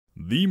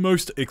The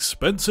most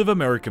expensive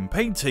American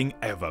painting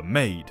ever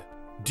made.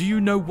 Do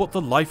you know what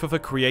the life of a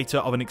creator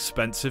of an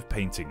expensive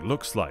painting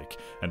looks like,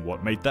 and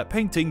what made that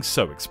painting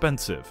so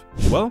expensive?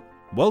 Well,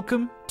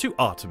 welcome to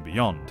Art and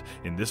Beyond.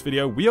 In this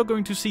video, we are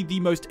going to see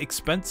the most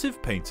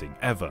expensive painting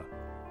ever.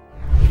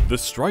 The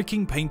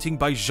striking painting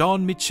by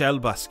Jean-Michel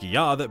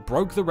Basquiat that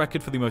broke the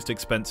record for the most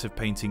expensive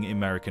painting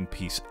American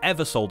piece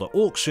ever sold at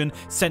auction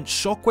sent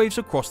shockwaves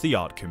across the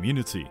art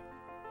community.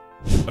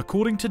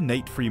 According to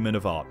Nate Freeman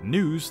of Art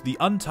News, the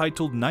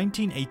untitled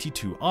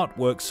 1982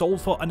 artwork sold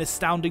for an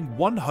astounding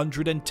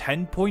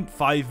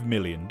 $110.5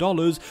 million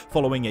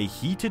following a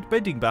heated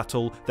bidding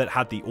battle that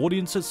had the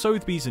audience at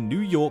Sotheby's in New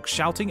York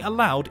shouting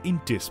aloud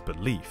in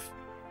disbelief.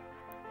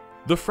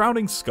 The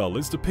frowning skull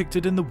is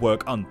depicted in the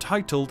work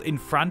Untitled in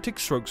frantic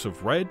strokes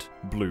of red,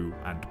 blue,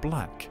 and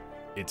black.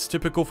 It's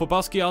typical for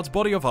Basquiat's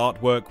body of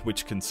artwork,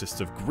 which consists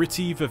of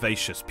gritty,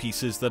 vivacious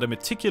pieces that are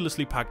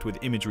meticulously packed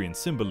with imagery and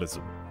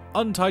symbolism.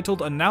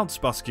 Untitled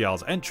announced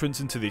Basquiat's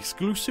entrance into the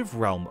exclusive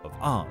realm of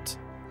art.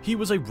 He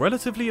was a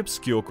relatively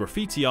obscure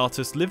graffiti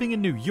artist living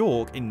in New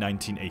York in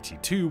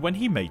 1982 when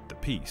he made the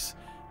piece.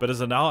 But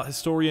as an art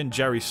historian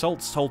Jerry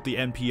Saltz told the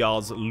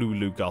NPR's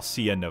Lulu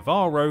Garcia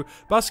Navarro,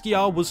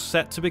 Basquiat was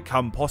set to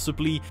become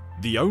possibly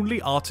the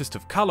only artist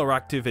of color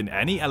active in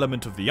any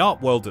element of the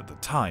art world at the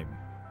time.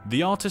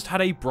 The artist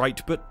had a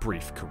bright but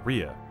brief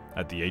career.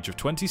 At the age of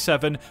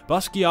 27,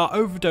 Basquiat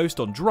overdosed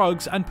on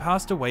drugs and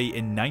passed away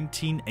in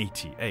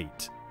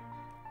 1988.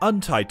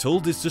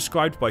 Untitled is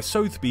described by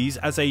Sotheby's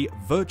as a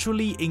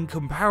virtually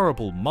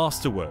incomparable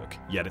masterwork,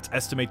 yet its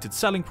estimated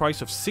selling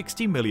price of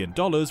 $60 million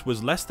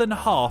was less than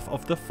half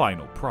of the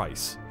final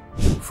price.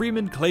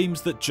 Freeman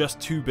claims that just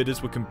two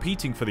bidders were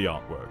competing for the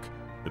artwork.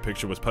 The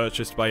picture was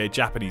purchased by a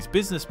Japanese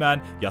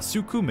businessman,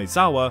 Yasuko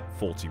Maezawa,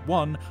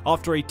 41,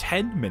 after a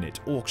 10-minute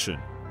auction.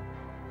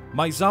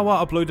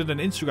 Maezawa uploaded an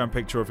Instagram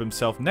picture of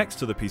himself next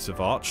to the piece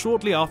of art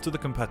shortly after the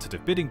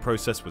competitive bidding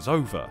process was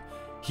over.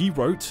 He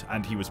wrote,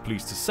 and he was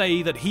pleased to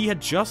say, that he had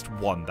just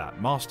won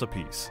that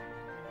masterpiece.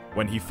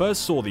 When he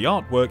first saw the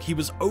artwork, he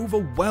was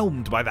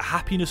overwhelmed by the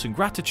happiness and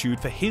gratitude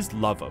for his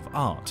love of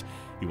art.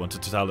 He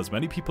wanted to tell as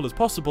many people as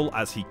possible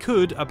as he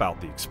could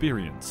about the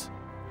experience.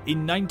 In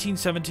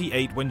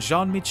 1978, when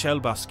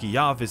Jean-Michel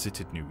Basquiat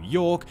visited New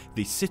York,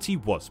 the city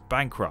was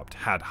bankrupt,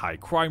 had high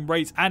crime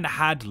rates, and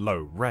had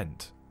low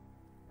rent.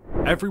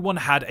 Everyone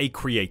had a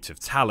creative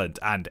talent,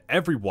 and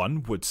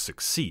everyone would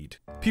succeed.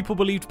 People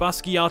believed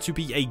Basquiat to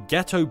be a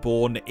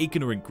ghetto-born,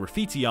 ignorant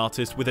graffiti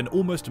artist with an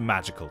almost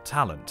magical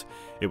talent.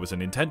 It was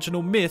an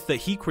intentional myth that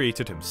he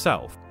created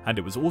himself, and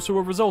it was also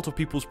a result of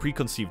people's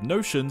preconceived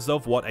notions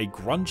of what a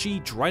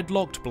grungy,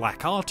 dreadlocked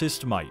black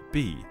artist might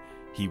be.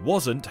 He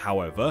wasn't,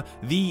 however,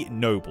 the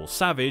noble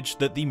savage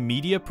that the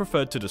media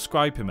preferred to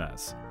describe him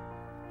as.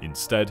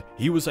 Instead,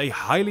 he was a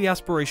highly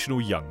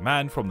aspirational young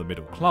man from the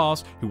middle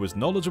class who was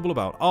knowledgeable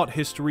about art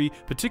history,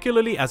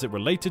 particularly as it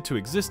related to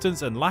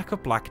existence and lack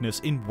of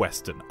blackness in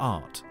Western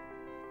art.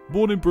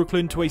 Born in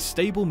Brooklyn to a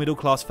stable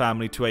middle-class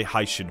family to a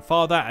Haitian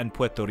father and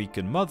Puerto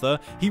Rican mother,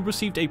 he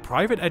received a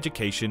private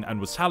education and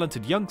was a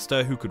talented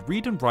youngster who could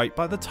read and write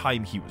by the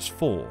time he was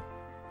 4.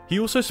 He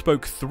also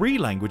spoke 3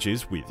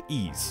 languages with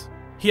ease.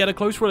 He had a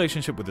close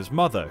relationship with his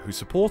mother, who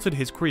supported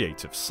his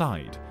creative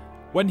side.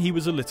 When he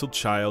was a little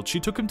child, she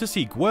took him to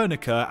see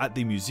Guernica at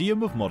the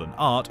Museum of Modern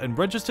Art and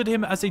registered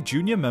him as a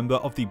junior member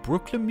of the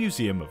Brooklyn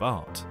Museum of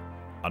Art.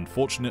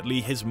 Unfortunately,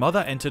 his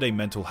mother entered a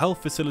mental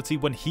health facility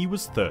when he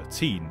was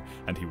 13,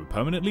 and he would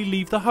permanently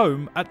leave the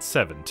home at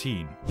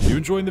 17. Are you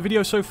enjoying the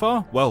video so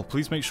far? Well,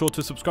 please make sure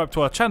to subscribe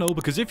to our channel,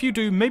 because if you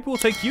do, maybe we'll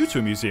take you to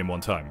a museum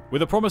one time.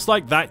 With a promise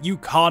like that, you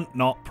can't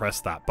not press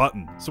that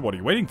button. So what are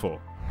you waiting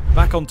for?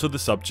 Back onto the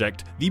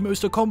subject, the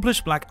most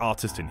accomplished black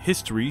artist in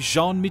history,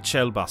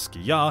 Jean-Michel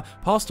Basquiat,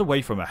 passed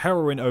away from a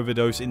heroin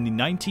overdose in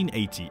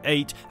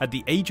 1988 at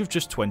the age of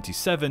just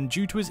 27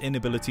 due to his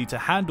inability to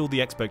handle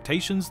the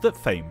expectations that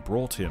fame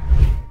brought him.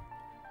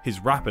 His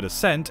rapid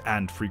ascent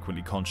and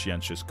frequently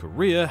conscientious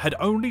career had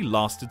only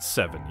lasted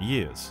 7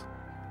 years.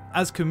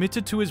 As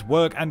committed to his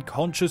work and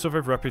conscious of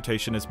his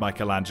reputation as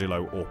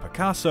Michelangelo or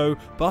Picasso,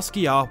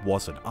 Basquiat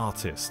was an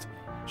artist.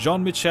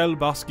 Jean-Michel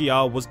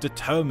Basquiat was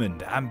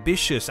determined,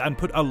 ambitious, and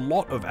put a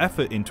lot of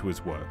effort into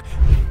his work.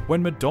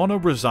 When Madonna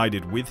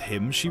resided with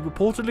him, she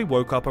reportedly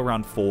woke up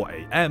around 4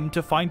 AM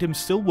to find him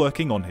still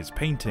working on his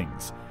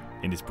paintings.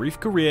 In his brief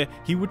career,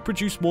 he would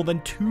produce more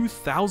than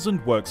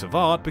 2,000 works of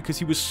art because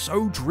he was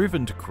so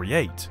driven to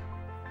create.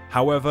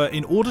 However,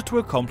 in order to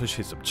accomplish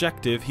his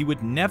objective, he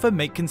would never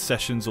make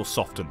concessions or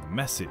soften the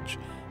message.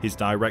 His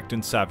direct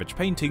and savage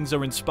paintings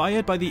are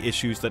inspired by the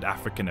issues that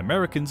African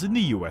Americans in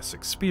the US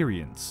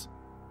experience.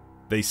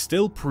 They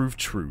still prove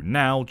true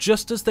now,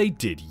 just as they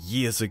did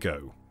years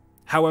ago.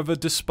 However,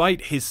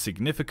 despite his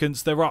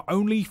significance, there are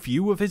only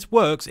few of his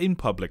works in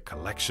public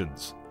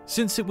collections.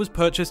 Since it was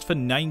purchased for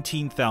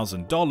 $19,000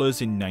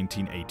 in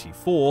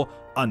 1984,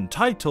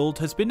 Untitled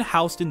has been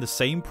housed in the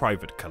same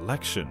private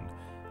collection.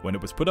 When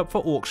it was put up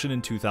for auction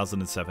in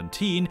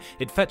 2017,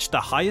 it fetched the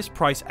highest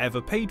price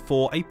ever paid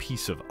for a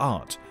piece of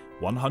art,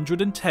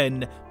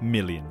 $110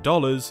 million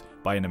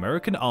by an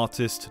American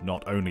artist,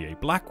 not only a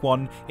black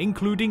one,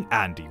 including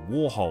Andy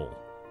Warhol.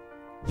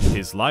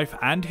 His life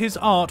and his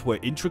art were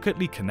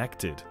intricately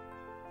connected.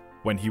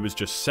 When he was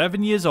just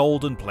 7 years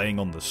old and playing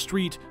on the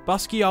street,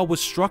 Basquiat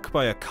was struck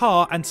by a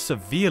car and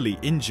severely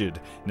injured,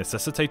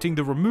 necessitating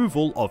the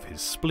removal of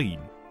his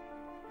spleen.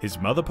 His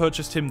mother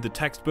purchased him the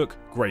textbook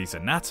Gray's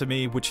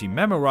Anatomy, which he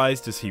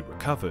memorized as he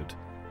recovered.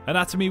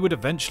 Anatomy would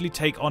eventually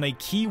take on a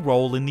key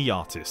role in the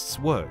artist's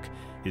work.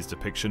 His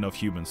depiction of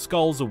human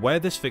skulls are where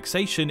this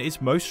fixation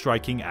is most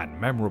striking and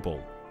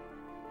memorable.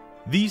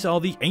 These are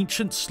the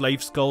ancient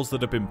slave skulls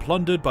that have been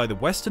plundered by the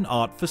Western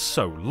art for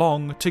so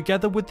long,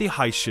 together with the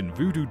Haitian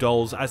voodoo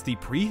dolls as the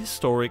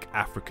prehistoric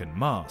African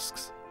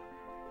masks.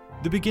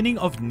 The beginning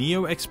of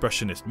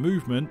Neo-Expressionist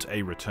movement,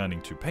 a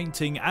returning to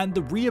painting, and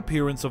the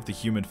reappearance of the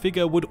human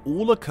figure would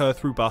all occur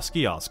through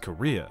Basquiat's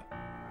career.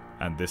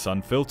 And this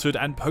unfiltered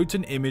and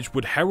potent image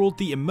would herald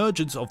the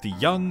emergence of the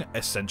young,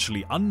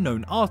 essentially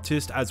unknown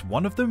artist as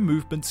one of the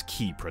movement's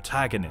key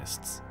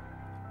protagonists.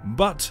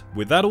 But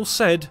with that all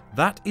said,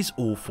 that is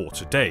all for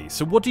today,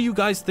 so what do you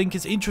guys think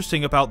is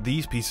interesting about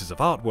these pieces of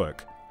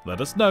artwork?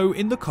 Let us know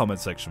in the comment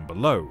section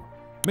below.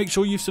 Make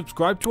sure you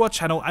subscribe to our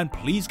channel and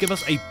please give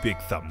us a big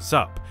thumbs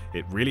up.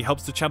 It really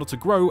helps the channel to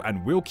grow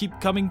and we'll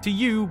keep coming to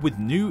you with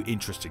new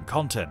interesting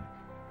content.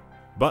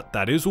 But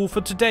that is all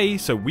for today,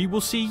 so we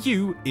will see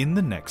you in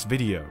the next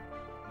video.